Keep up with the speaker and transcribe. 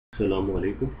Assalamu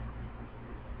alaikum.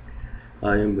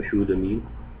 I am Mashhood Amin,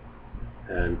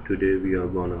 and today we are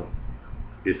gonna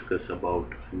discuss about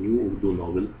a new Urdu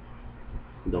novel,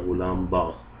 The GHULAM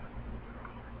BAGH.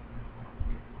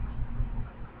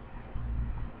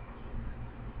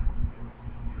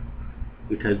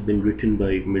 It has been written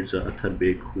by MIRZA AtHAR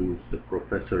Baig, who is a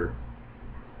professor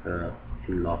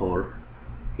in Lahore.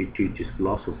 He teaches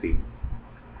philosophy.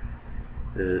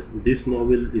 This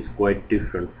novel is quite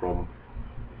different from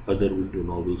other Urdu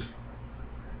novels.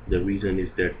 The reason is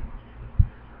that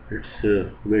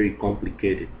it's very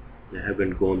complicated. I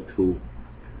haven't gone through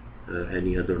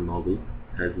any other novel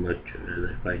as much as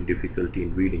I find difficulty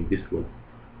in reading this one.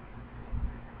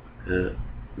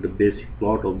 The basic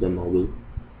plot of the novel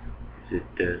is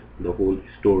the whole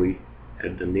story,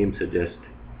 as the name suggests,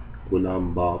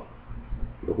 GHULAM BAGH.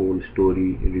 The whole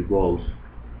story revolves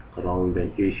around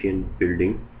an ancient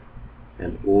building,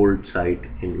 an old site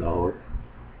in Lahore,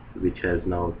 which has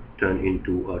now turned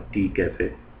into a tea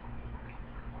cafe.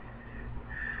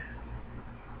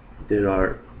 There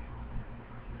are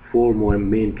four more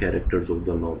main characters of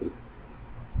the novel.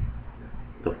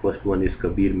 The first one is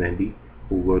Kabir Mehndi,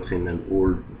 who works in an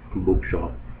old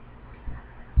bookshop.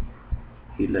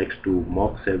 He likes to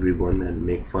mock everyone and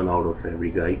make fun out of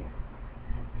every guy,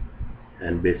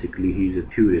 and basically he's a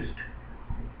theorist.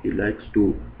 He likes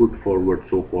to put forward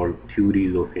so-called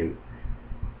theories of him,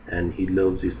 and he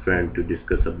loves his friend to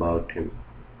discuss about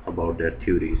their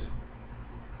theories.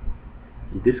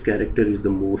 This character is the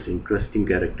most interesting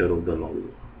character of the novel.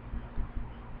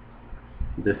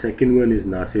 The second one is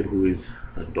Nasir, who is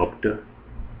a doctor.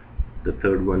 The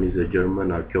third one is a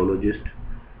German archaeologist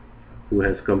who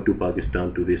has come to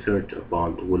Pakistan to research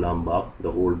upon GHULAM BAGH, the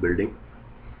old building.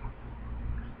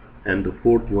 And the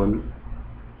fourth one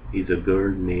is a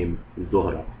girl named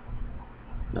Zohra.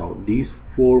 Now these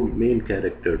four main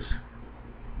characters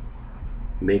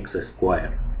makes a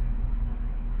square,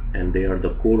 and they are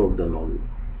the core of the novel.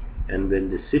 And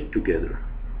when they sit together,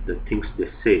 the things they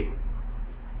say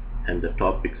and the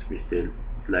topics which they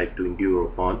like to endure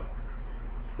upon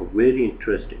are very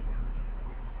interesting.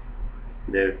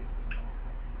 That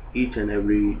each and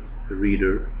every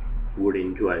reader would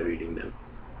enjoy reading them.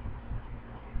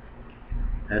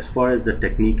 As far as the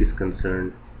technique is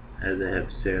concerned, as I have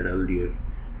said earlier,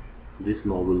 this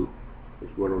novel is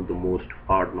one of the most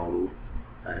hard novels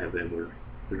I have ever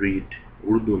read.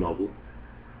 Urdu novel.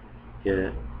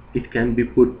 It can be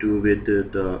put with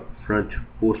the French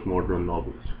postmodern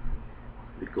novels,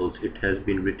 because it has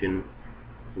been written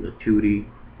in the theory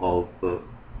of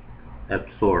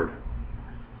absurd,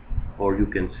 or you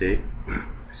can say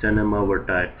cinema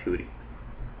verite theory.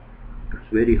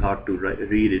 It's very hard to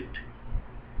read it,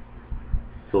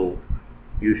 so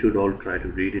you should all try to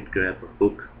read it. Grab a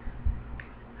book,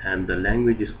 and the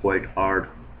language is quite hard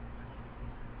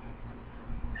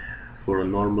for a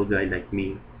normal guy like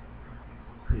me.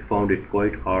 I found it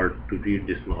quite hard to read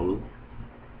this novel,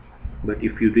 but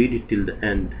if you read it till the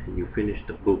end and you finish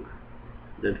the book,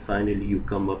 then finally you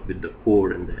come up with the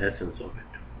core and the essence of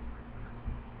it.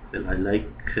 Well, I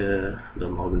like the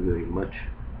novel very much.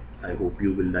 I hope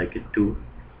you will like it too,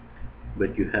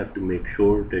 but you have to make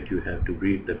sure that you have to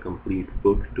read the complete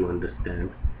book to understand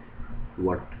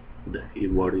what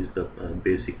is the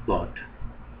basic plot.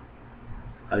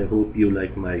 I hope you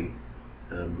like my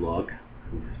blog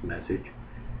and this message,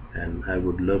 and I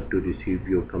would love to receive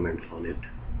your comments on it.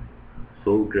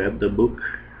 So grab the book.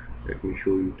 Let me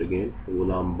show you it again.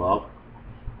 GHULAM BAGH.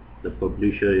 The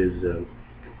publisher is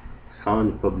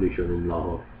San Publisher in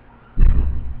Lahore.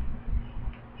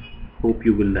 Hope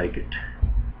you will like it.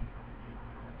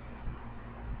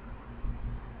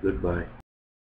 Goodbye.